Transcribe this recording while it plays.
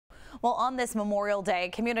Well, on this Memorial Day,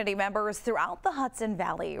 community members throughout the Hudson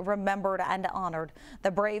Valley remembered and honored the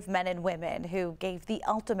brave men and women who gave the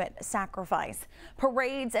ultimate sacrifice.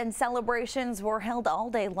 Parades and celebrations were held all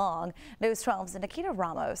day long. News 12's Nikita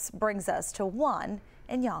Ramos brings us to one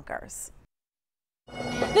in Yonkers.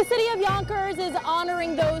 The City of Yonkers is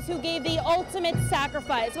honoring those who gave the ultimate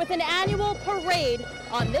sacrifice with an annual parade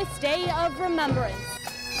on this day of remembrance.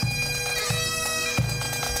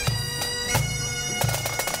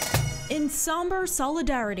 In somber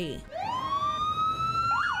solidarity,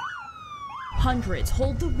 hundreds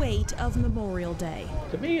hold the weight of Memorial Day.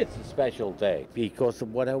 To me, it's a special day because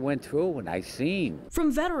of what I went through and I seen.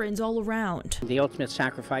 From veterans all around. The ultimate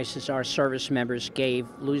sacrifices our service members gave,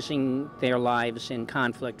 losing their lives in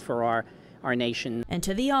conflict for our nation. And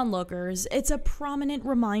to the onlookers, it's a prominent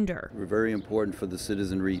reminder. We're very important for the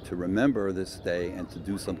citizenry to remember this day and to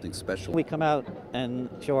do something special. We come out and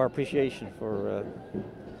show our appreciation for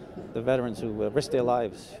the veterans who risked their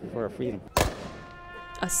lives for our freedom.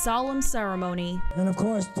 A solemn ceremony. And of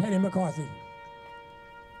course, Teddy McCarthy.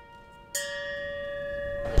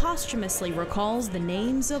 Posthumously recalls the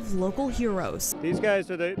names of local heroes. These guys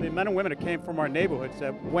are the men and women that came from our neighborhoods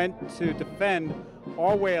that went to defend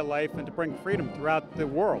our way of life and to bring freedom throughout the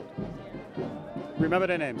world. Remember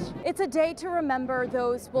their names. It's a day to remember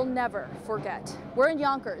those we'll never forget. We're in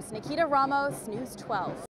Yonkers. Nikita Ramos, News 12.